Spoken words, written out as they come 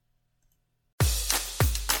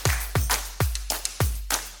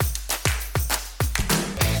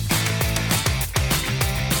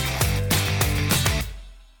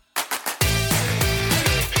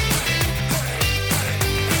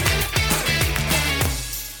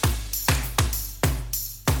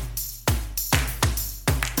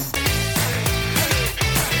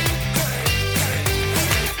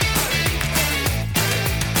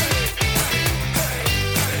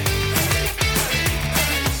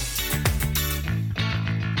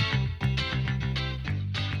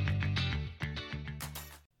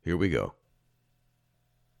Here we go.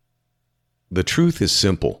 The truth is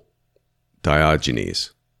simple.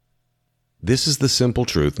 Diogenes. This is the simple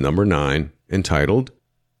truth, number 9, entitled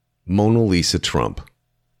Mona Lisa Trump.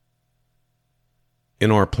 In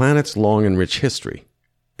our planet's long and rich history,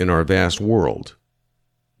 in our vast world,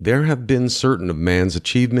 there have been certain of man's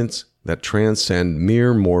achievements that transcend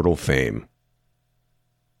mere mortal fame.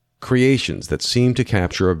 Creations that seem to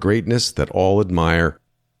capture a greatness that all admire,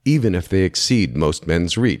 even if they exceed most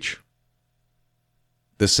men's reach.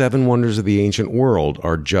 The 7 wonders of the ancient world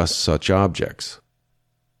are just such objects.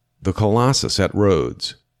 The Colossus at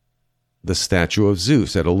Rhodes, the statue of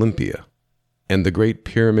Zeus at Olympia, and the Great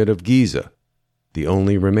Pyramid of Giza, the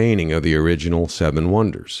only remaining of the original 7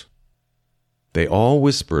 wonders. They all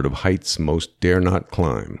whispered of heights most dare not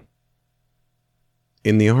climb.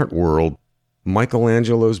 In the art world,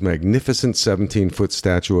 Michelangelo's magnificent 17-foot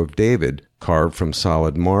statue of David, carved from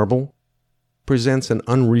solid marble, presents an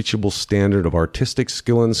unreachable standard of artistic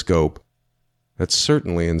skill and scope that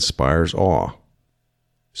certainly inspires awe.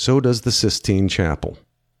 So does the Sistine Chapel.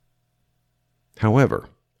 However,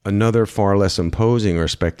 another far less imposing or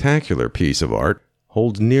spectacular piece of art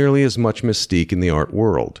holds nearly as much mystique in the art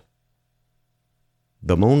world.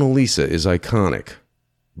 The Mona Lisa is iconic,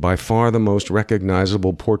 by far the most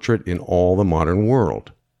recognizable portrait in all the modern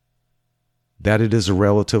world. That it is a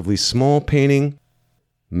relatively small painting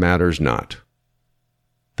matters not.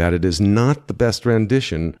 That it is not the best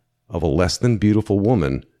rendition of a less than beautiful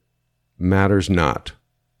woman matters not.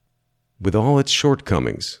 With all its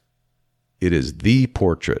shortcomings, it is the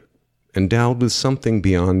portrait, endowed with something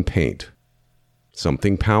beyond paint,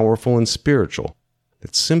 something powerful and spiritual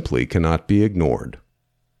that simply cannot be ignored.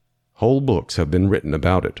 Whole books have been written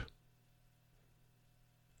about it.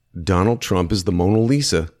 Donald Trump is the Mona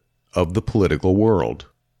Lisa of the political world.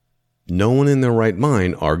 No one in their right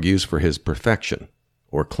mind argues for his perfection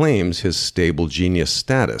or claims his stable genius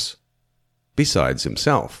status, besides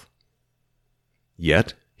himself.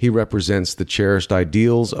 Yet, he represents the cherished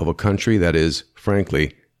ideals of a country that is,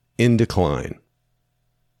 frankly, in decline.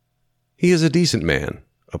 He is a decent man,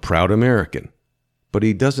 a proud American, but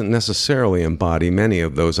he doesn't necessarily embody many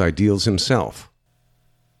of those ideals himself.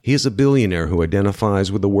 He is a billionaire who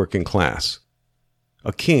identifies with the working class,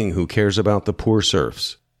 a king who cares about the poor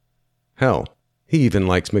serfs. Hell, he even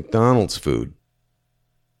likes McDonald's food.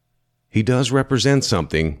 He does represent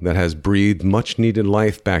something that has breathed much-needed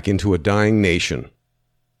life back into a dying nation,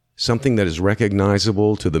 something that is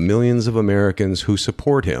recognizable to the millions of Americans who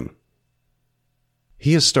support him.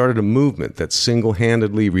 He has started a movement that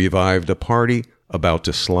single-handedly revived a party about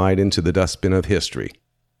to slide into the dustbin of history.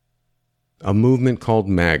 A movement called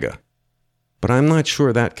MAGA, but I'm not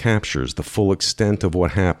sure that captures the full extent of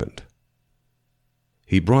what happened.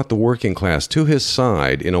 He brought the working class to his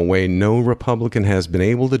side in a way no Republican has been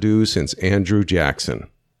able to do since Andrew Jackson.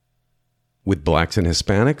 With blacks and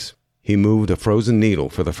Hispanics, he moved a frozen needle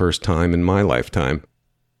for the first time in my lifetime,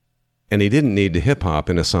 and he didn't need to hip-hop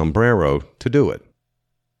in a sombrero to do it.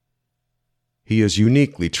 He is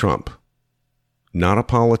uniquely Trump, not a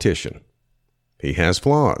politician. He has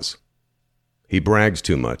flaws. He brags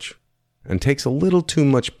too much and takes a little too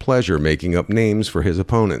much pleasure making up names for his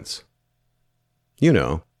opponents. You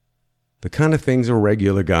know, the kind of things a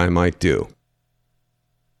regular guy might do.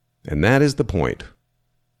 And that is the point.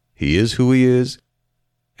 He is who he is,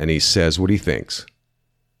 and he says what he thinks.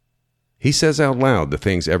 He says out loud the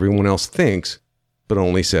things everyone else thinks, but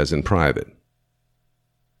only says in private.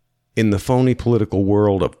 In the phony political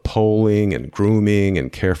world of polling and grooming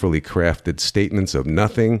and carefully crafted statements of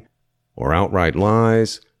nothing or outright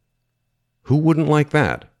lies, who wouldn't like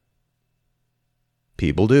that?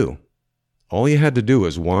 People do. All you had to do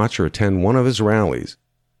is watch or attend one of his rallies,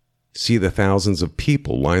 see the thousands of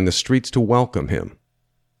people line the streets to welcome him,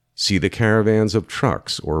 see the caravans of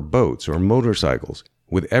trucks or boats or motorcycles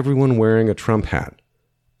with everyone wearing a Trump hat,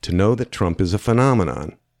 to know that Trump is a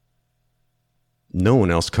phenomenon. No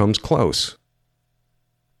one else comes close.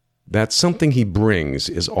 That something he brings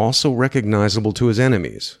is also recognizable to his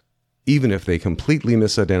enemies, even if they completely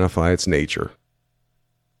misidentify its nature.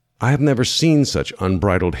 I have never seen such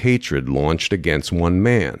unbridled hatred launched against one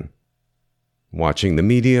man. Watching the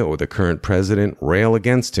media or the current president rail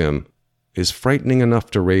against him is frightening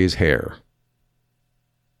enough to raise hair.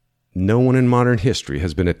 No one in modern history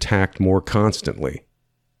has been attacked more constantly.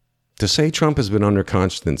 To say Trump has been under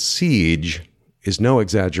constant siege is no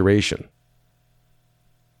exaggeration.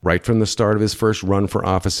 Right from the start of his first run for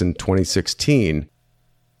office in 2016,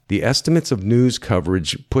 the estimates of news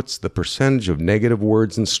coverage puts the percentage of negative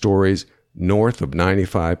words and stories north of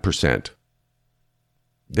 95%.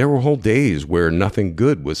 There were whole days where nothing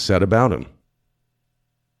good was said about him.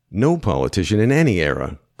 No politician in any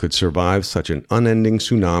era could survive such an unending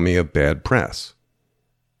tsunami of bad press.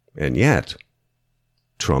 And yet,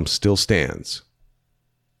 Trump still stands.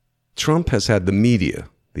 Trump has had the media,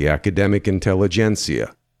 the academic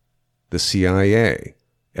intelligentsia, the CIA,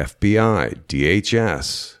 FBI,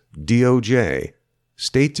 DHS, DOJ,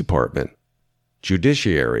 State Department,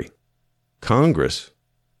 Judiciary, Congress,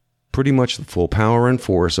 pretty much the full power and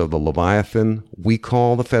force of the Leviathan we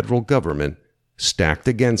call the federal government, stacked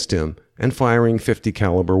against him and firing .50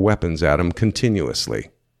 caliber weapons at him continuously.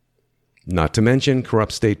 Not to mention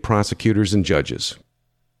corrupt state prosecutors and judges.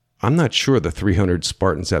 I'm not sure the 300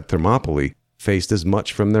 Spartans at Thermopylae faced as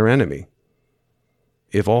much from their enemy.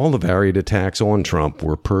 If all the varied attacks on Trump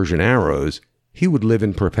were Persian arrows, he would live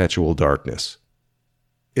in perpetual darkness.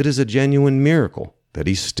 It is a genuine miracle that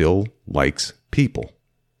he still likes people.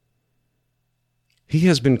 He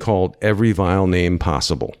has been called every vile name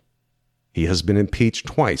possible. He has been impeached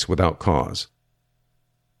twice without cause.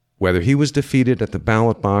 Whether he was defeated at the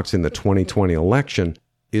ballot box in the 2020 election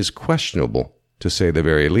is questionable, to say the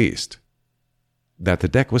very least. That the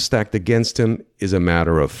deck was stacked against him is a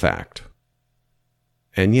matter of fact.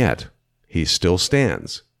 And yet, he still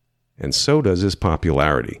stands, and so does his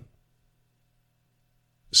popularity.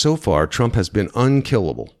 So far, Trump has been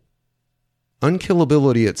unkillable.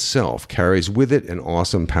 Unkillability itself carries with it an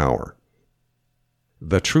awesome power.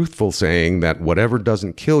 The truthful saying that whatever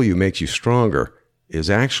doesn't kill you makes you stronger is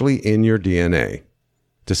actually in your DNA,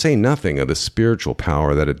 to say nothing of the spiritual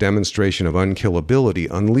power that a demonstration of unkillability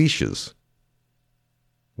unleashes.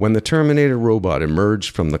 When the Terminator robot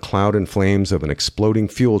emerged from the cloud and flames of an exploding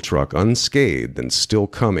fuel truck unscathed and still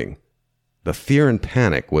coming, the fear and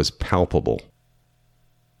panic was palpable.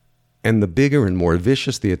 And the bigger and more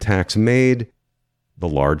vicious the attacks made, the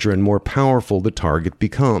larger and more powerful the target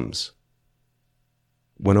becomes.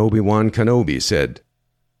 When Obi-Wan Kenobi said,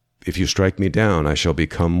 "If you strike me down, I shall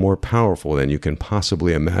become more powerful than you can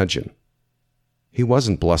possibly imagine," he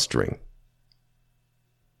wasn't blustering.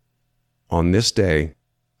 On this day,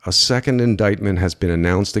 a second indictment has been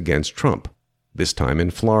announced against Trump, this time in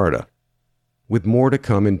Florida, with more to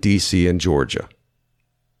come in D.C. and Georgia.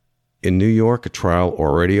 In New York, a trial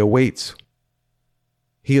already awaits.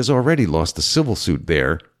 He has already lost a civil suit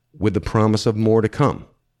there, with the promise of more to come.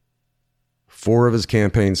 4 of his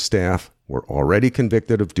campaign staff were already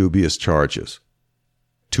convicted of dubious charges.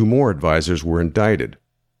 2 more advisors were indicted,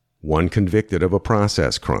 1 convicted of a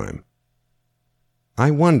process crime. I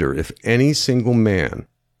wonder if any single man,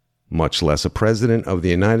 much less a president of the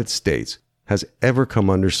United States, has ever come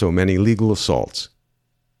under so many legal assaults,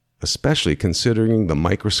 especially considering the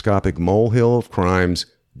microscopic molehill of crimes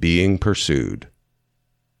being pursued.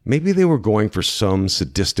 Maybe they were going for some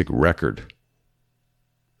sadistic record.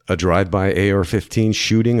 A drive-by AR-15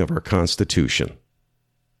 shooting of our Constitution.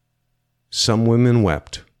 Some women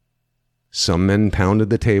wept. Some men pounded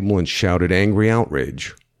the table and shouted angry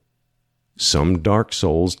outrage. Some dark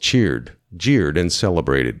souls cheered, jeered, and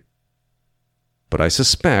celebrated. But I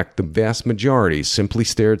suspect the vast majority simply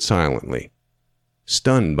stared silently,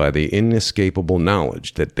 stunned by the inescapable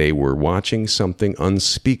knowledge that they were watching something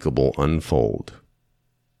unspeakable unfold.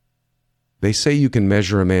 They say you can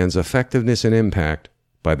measure a man's effectiveness and impact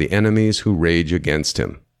by the enemies who rage against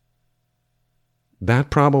him.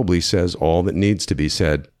 That probably says all that needs to be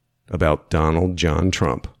said about Donald John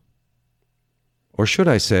Trump. Or should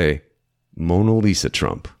I say, Mona Lisa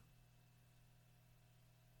Trump.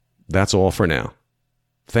 That's all for now.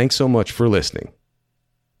 Thanks so much for listening.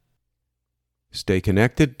 Stay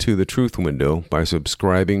connected to The Truth Window by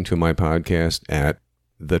subscribing to my podcast at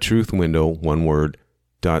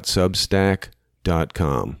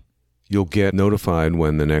thetruthwindow.substack.com. You'll get notified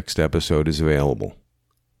when the next episode is available.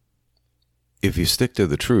 If you stick to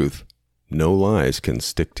the truth, no lies can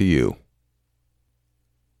stick to you.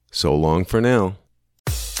 So long for now.